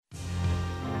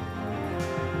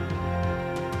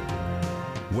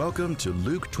Welcome to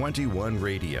Luke 21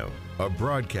 Radio, a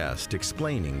broadcast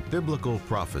explaining biblical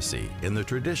prophecy in the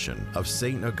tradition of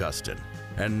St. Augustine.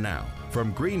 And now,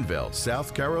 from Greenville,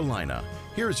 South Carolina,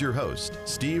 here's your host,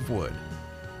 Steve Wood.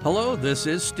 Hello, this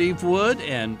is Steve Wood,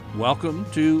 and welcome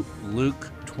to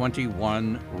Luke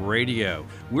 21 Radio.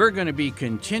 We're going to be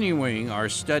continuing our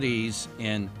studies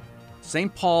in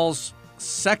St. Paul's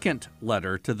second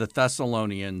letter to the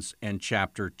Thessalonians in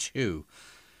chapter 2.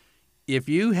 If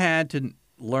you had to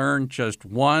learn just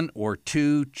one or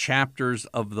two chapters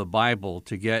of the Bible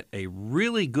to get a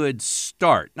really good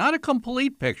start, not a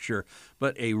complete picture,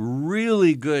 but a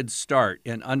really good start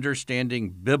in understanding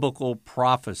biblical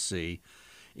prophecy,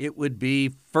 it would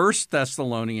be 1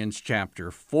 Thessalonians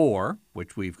chapter 4,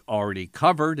 which we've already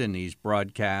covered in these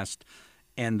broadcasts,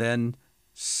 and then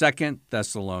 2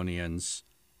 Thessalonians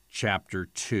chapter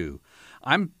 2.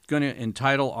 I'm going to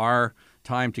entitle our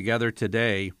time together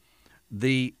today,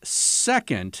 The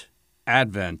Second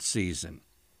Advent Season.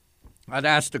 I'd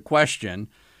ask the question,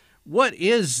 what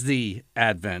is the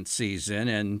Advent season?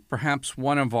 And perhaps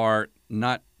one of our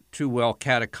not too well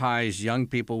catechized young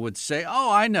people would say,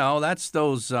 oh, I know, that's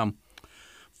those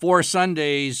 4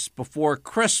 Sundays before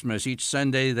Christmas. Each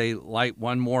Sunday they light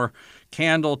one more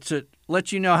candle to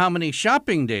let you know how many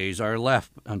shopping days are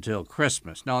left until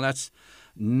Christmas. No, that's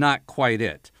not quite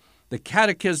it. The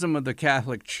Catechism of the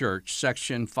Catholic Church,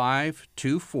 section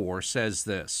 524, says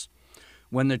this: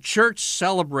 when the Church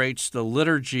celebrates the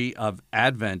liturgy of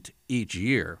Advent each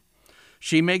year,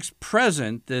 she makes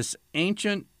present this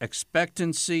ancient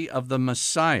expectancy of the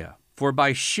Messiah, for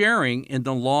by sharing in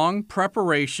the long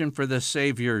preparation for the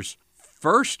Savior's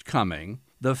first coming,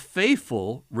 the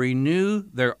faithful renew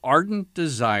their ardent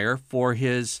desire for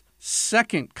his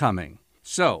second coming.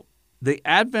 So, the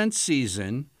Advent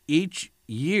season each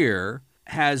year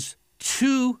has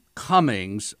 2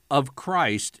 comings of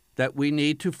Christ that we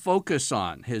need to focus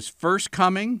on. His first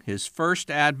coming, his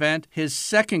first advent, his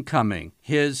second coming,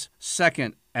 his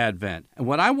second advent. And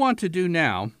what I want to do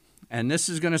now, and this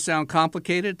is going to sound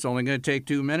complicated, it's only going to take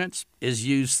 2 minutes, is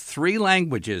use 3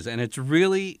 languages. And it's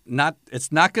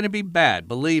not going to be bad,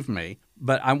 believe me.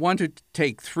 But I want to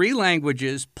take 3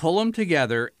 languages, pull them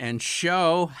together, and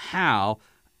show how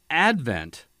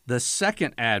Advent, the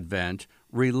second advent,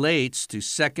 relates to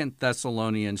 2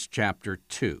 Thessalonians chapter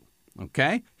 2.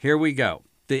 Okay, here we go.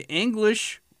 The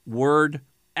English word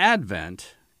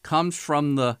Advent comes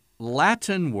from the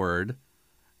Latin word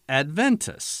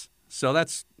Adventus. So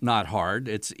that's not hard.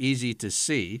 It's easy to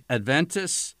see.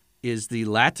 Adventus is the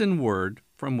Latin word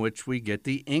from which we get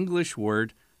the English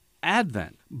word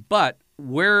Advent. But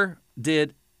where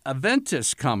did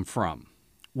Adventus come from?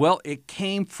 Well, it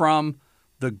came from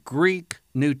the Greek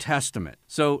New Testament.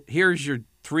 So here's your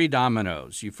 3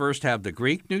 dominoes. You first have the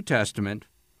Greek New Testament,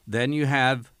 then you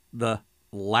have the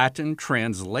Latin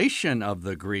translation of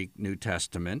the Greek New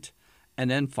Testament,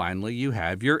 and then finally you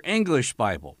have your English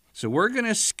Bible. So we're going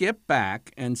to skip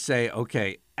back and say,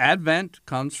 okay, Advent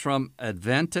comes from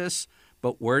Adventus,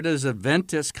 but where does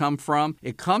Adventus come from?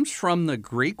 It comes from the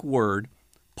Greek word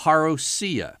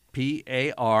parousia,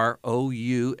 P-A-R-O-U-S-I-A.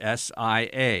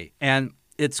 And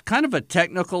it's kind of a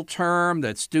technical term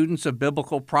that students of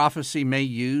biblical prophecy may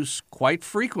use quite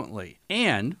frequently.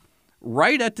 And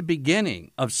right at the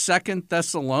beginning of 2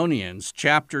 Thessalonians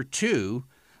chapter 2,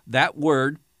 that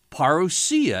word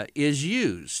parousia is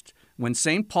used. When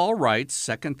St. Paul writes,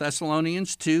 2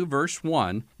 Thessalonians 2, verse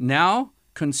 1, now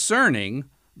concerning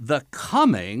the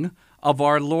coming of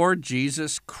our Lord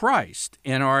Jesus Christ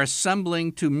and our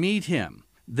assembling to meet him.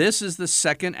 This is the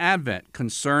second advent,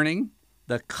 concerning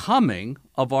the coming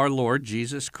of our Lord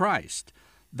Jesus Christ.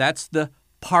 That's the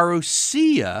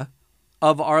parousia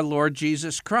of our Lord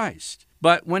Jesus Christ.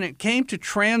 But when it came to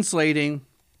translating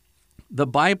the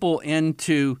Bible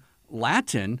into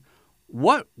Latin,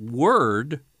 what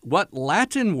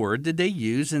Latin word did they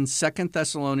use in 2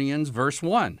 Thessalonians verse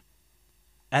 1?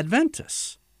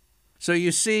 Adventus. So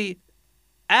you see,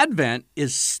 Advent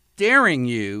is staring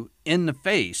you in the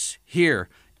face here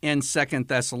in 2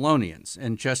 Thessalonians.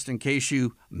 And just in case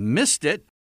you missed it,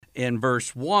 in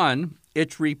verse 1,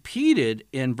 it's repeated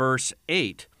in verse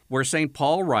 8, where St.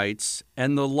 Paul writes,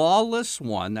 and the lawless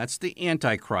one, that's the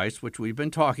Antichrist, which we've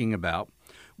been talking about,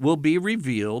 will be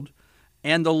revealed,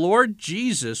 and the Lord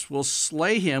Jesus will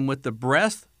slay him with the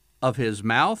breath of his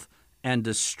mouth and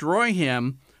destroy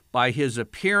him by his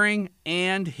appearing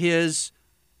and his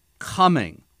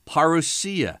coming.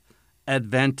 Parousia,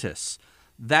 Adventus.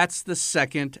 That's the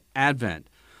second advent.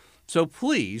 So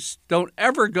please don't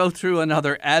ever go through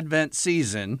another Advent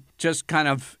season just kind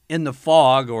of in the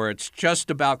fog or it's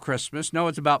just about Christmas. No,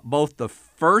 it's about both the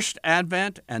first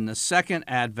Advent and the second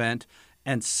Advent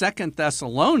And 2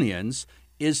 Thessalonians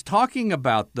is talking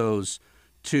about those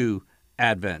two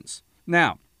advents.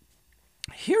 Now,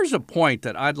 here's a point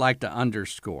that I'd like to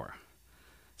underscore.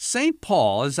 St.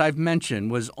 Paul, as I've mentioned,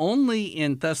 was only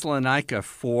in Thessalonica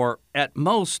for at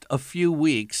most a few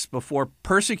weeks before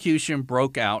persecution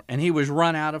broke out and he was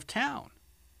run out of town.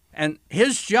 And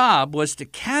his job was to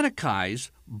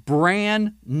catechize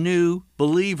brand new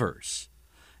believers.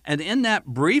 And in that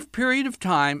brief period of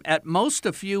time, at most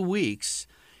a few weeks,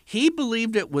 he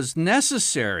believed it was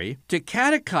necessary to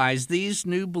catechize these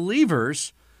new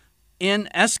believers in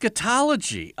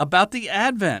eschatology, about the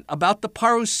Advent, about the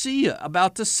parousia,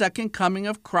 about the second coming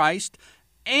of Christ,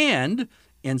 and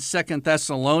in 2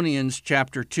 Thessalonians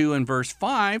chapter 2 and verse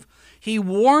 5, he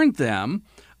warned them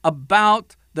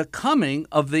about the coming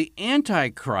of the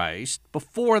Antichrist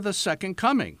before the second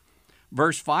coming.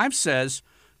 Verse 5 says,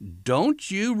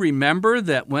 "Don't you remember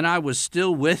that when I was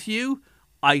still with you,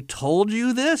 I told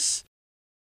you this?"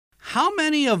 How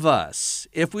many of us,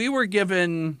 if we were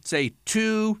given, say,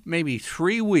 2, maybe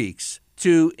 3 weeks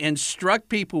to instruct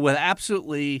people with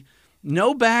absolutely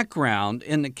no background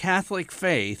in the Catholic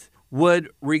faith,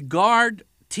 would regard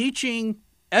teaching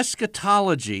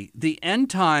eschatology, the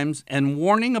end times, and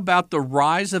warning about the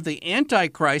rise of the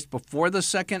Antichrist before the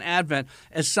second advent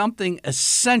as something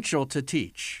essential to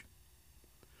teach?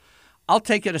 I'll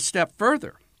take it a step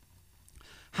further.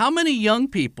 How many young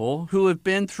people who have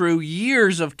been through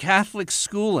years of Catholic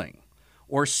schooling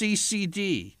or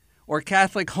CCD or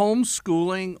Catholic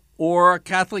homeschooling or a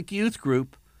Catholic youth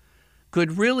group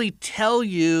could really tell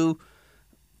you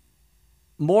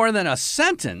more than a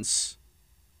sentence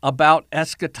about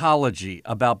eschatology,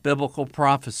 about biblical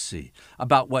prophecy,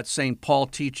 about what St. Paul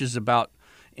teaches about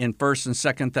in 1 and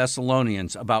 2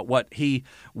 Thessalonians, about what he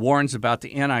warns about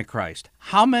the Antichrist?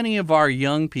 How many of our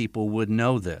young people would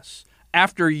know this?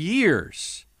 After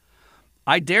years,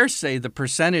 I dare say the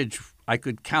percentage I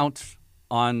could count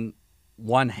on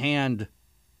one hand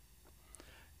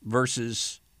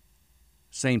versus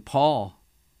St. Paul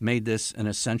made this an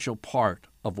essential part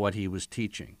of what he was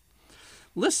teaching.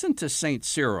 Listen to St.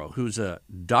 Cyril, who's a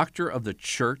doctor of the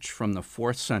church from the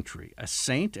 4th century, a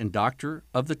saint and doctor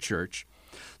of the church.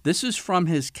 This is from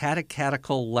his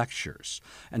catechetical lectures,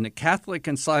 and the Catholic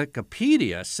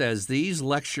Encyclopedia says these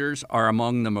lectures are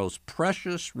among the most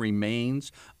precious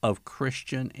remains of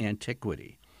Christian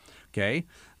antiquity. Okay,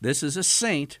 this is a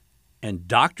saint and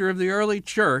doctor of the early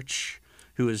church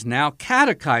who is now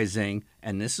catechizing,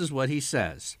 and this is what he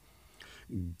says: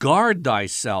 "Guard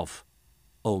thyself,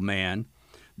 O man,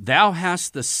 thou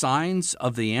hast the signs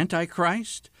of the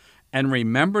Antichrist, and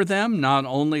remember them, not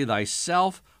only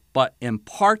thyself, but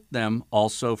impart them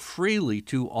also freely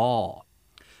to all.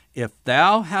 If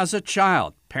thou hast a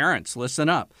child," parents, listen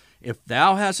up, "if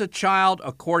thou hast a child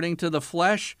according to the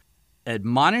flesh,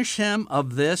 admonish him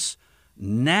of this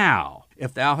now.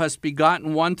 If thou hast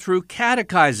begotten one through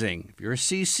catechizing," if you're a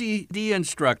CCD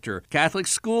instructor, Catholic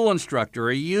school instructor,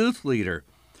 a youth leader,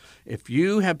 "if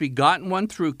you have begotten one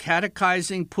through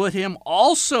catechizing, put him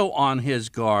also on his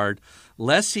guard,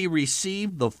 lest he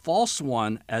receive the false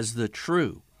one as the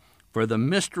true. For the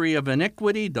mystery of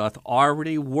iniquity doth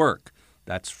already work."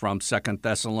 That's from 2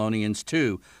 Thessalonians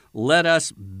 2. "Let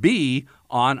us be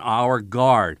on our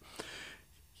guard."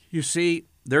 You see,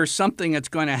 there's something that's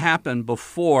going to happen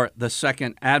before the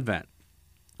second advent.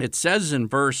 It says in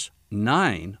verse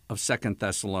 9 of 2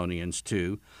 Thessalonians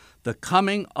 2, "the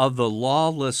coming of the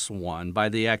lawless one by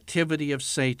the activity of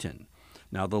Satan."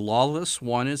 Now, the lawless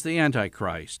one is the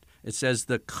Antichrist. It says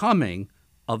the coming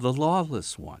of the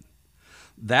lawless one.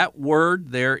 That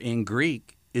word there in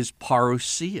Greek is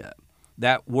parousia.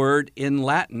 That word in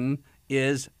Latin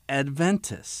is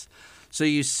adventus. So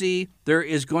you see, there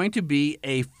is going to be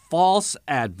a false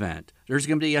advent. There's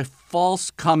going to be a false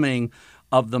coming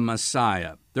of the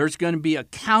Messiah. There's going to be a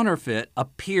counterfeit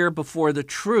appear before the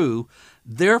true.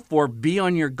 Therefore, be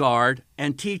on your guard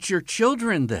and teach your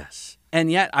children this. And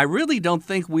yet, I really don't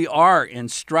think we are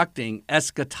instructing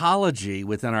eschatology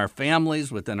within our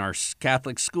families, within our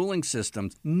Catholic schooling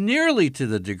systems, nearly to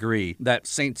the degree that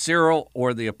St. Cyril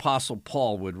or the Apostle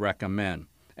Paul would recommend.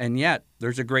 And yet,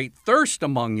 there's a great thirst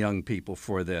among young people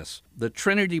for this. The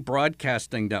Trinity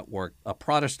Broadcasting Network, a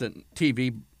Protestant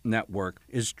TV network,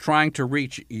 is trying to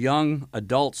reach young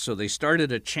adults, so they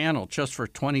started a channel just for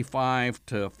 25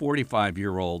 to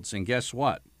 45-year-olds. And guess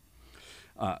what?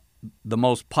 The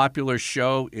most popular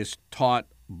show is taught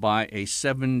by a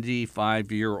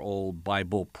 75-year-old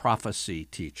Bible prophecy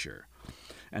teacher.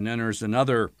 And then there's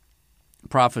another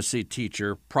prophecy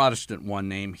teacher, Protestant one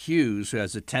named Hughes, who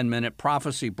has a 10-minute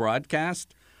prophecy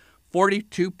broadcast.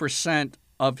 42%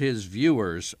 of his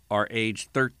viewers are aged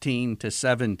 13 to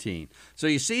 17. So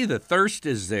you see the thirst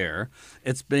is there.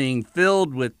 It's being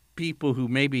filled with people who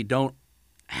maybe don't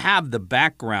have the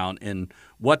background in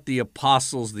what the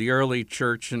apostles, the early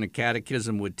church, and the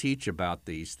catechism would teach about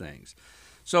these things.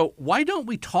 So why don't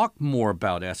we talk more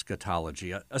about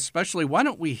eschatology? Especially, why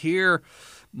don't we hear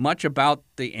much about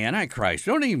the Antichrist?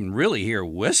 We don't even really hear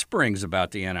whisperings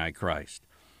about the Antichrist.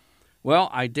 Well,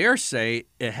 I dare say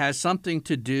it has something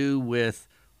to do with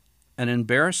an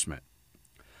embarrassment.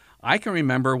 I can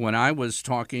remember when I was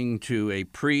talking to a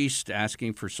priest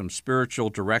asking for some spiritual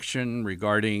direction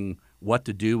regarding what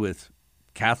to do with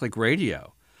Catholic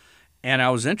radio. And I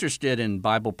was interested in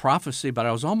Bible prophecy, but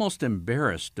I was almost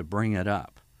embarrassed to bring it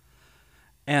up.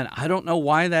 And I don't know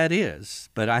why that is,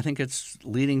 but I think it's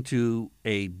leading to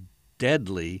a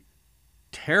deadly,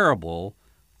 terrible,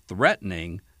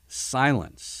 threatening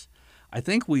silence. I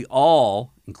think we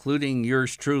all, including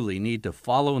yours truly, need to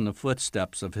follow in the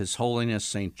footsteps of His Holiness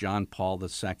St. John Paul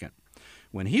II.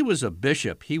 When he was a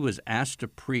bishop, he was asked to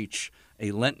preach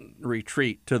a Lenten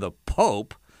retreat to the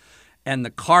Pope and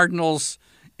the cardinals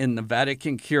in the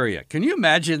Vatican Curia. Can you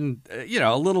imagine,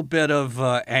 a little bit of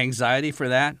anxiety for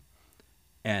that?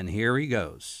 And here he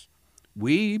goes.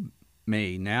 We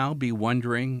may now be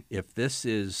wondering if this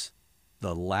is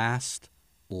the last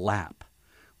lap,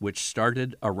 which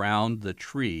started around the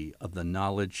tree of the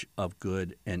knowledge of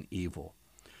good and evil.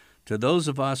 To those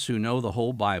of us who know the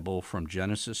whole Bible from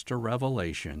Genesis to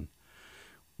Revelation,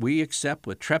 we accept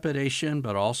with trepidation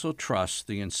but also trust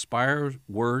the inspired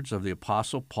words of the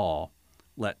Apostle Paul,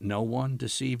 "Let no one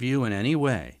deceive you in any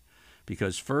way,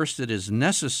 because first it is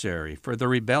necessary for the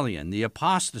rebellion, the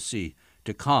apostasy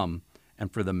to come,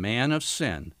 and for the man of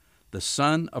sin, the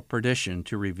son of perdition,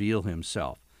 to reveal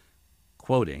himself."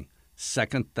 Quoting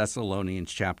 2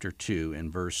 Thessalonians chapter 2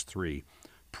 and verse 3,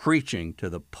 preaching to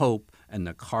the Pope and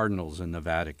the cardinals in the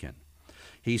Vatican.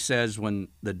 He says, when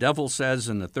the devil says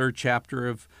in the 3rd chapter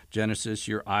of Genesis,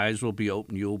 your eyes will be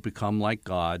open, you'll become like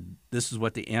God, this is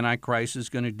what the Antichrist is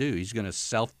going to do. He's going to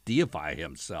self-deify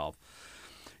himself.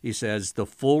 He says, the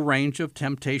full range of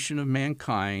temptation of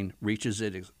mankind reaches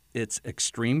its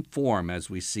extreme form as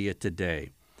we see it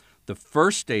today. The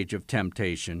first stage of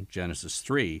temptation, Genesis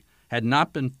 3, had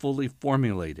not been fully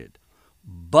formulated,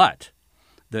 but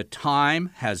the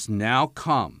time has now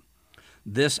come.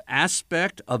 This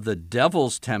aspect of the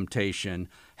devil's temptation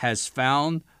has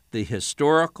found the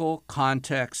historical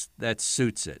context that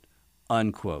suits it,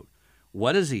 unquote.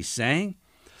 What is he saying?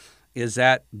 Is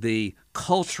that the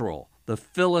cultural, the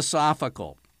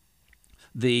philosophical,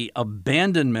 the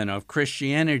abandonment of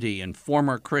Christianity in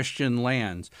former Christian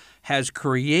lands has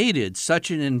created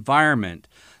such an environment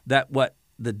that what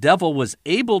the devil was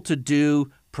able to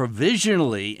do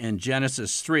provisionally in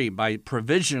Genesis 3, by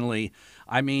provisionally,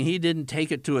 I mean, he didn't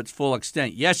take it to its full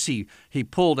extent. Yes, he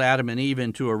pulled Adam and Eve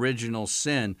into original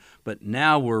sin, but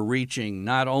now we're reaching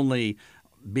not only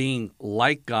being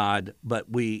like God, but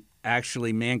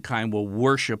mankind will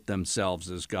worship themselves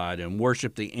as God and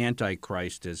worship the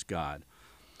Antichrist as God.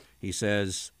 He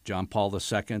says, John Paul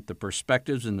II, the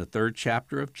perspectives in the 3rd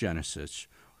chapter of Genesis,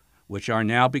 which are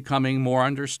now becoming more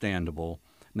understandable,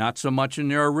 not so much in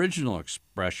their original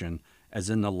expression as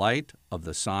in the light of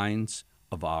the signs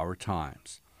of our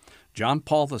times. John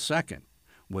Paul II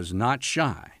was not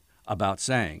shy about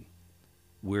saying,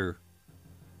 we're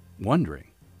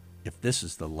wondering if this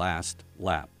is the last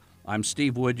lap. I'm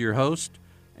Steve Wood, your host,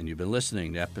 and you've been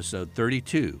listening to episode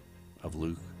 32 of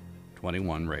Luke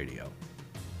 21 Radio.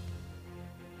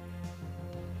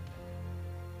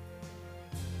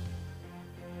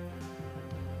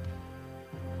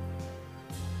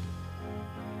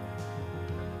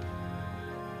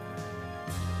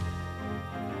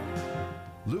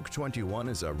 Luke 21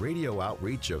 is a radio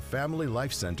outreach of Family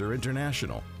Life Center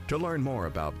International. To learn more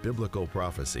about biblical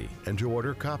prophecy and to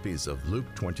order copies of Luke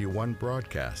 21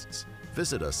 broadcasts,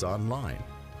 visit us online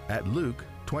at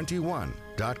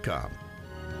luke21.com.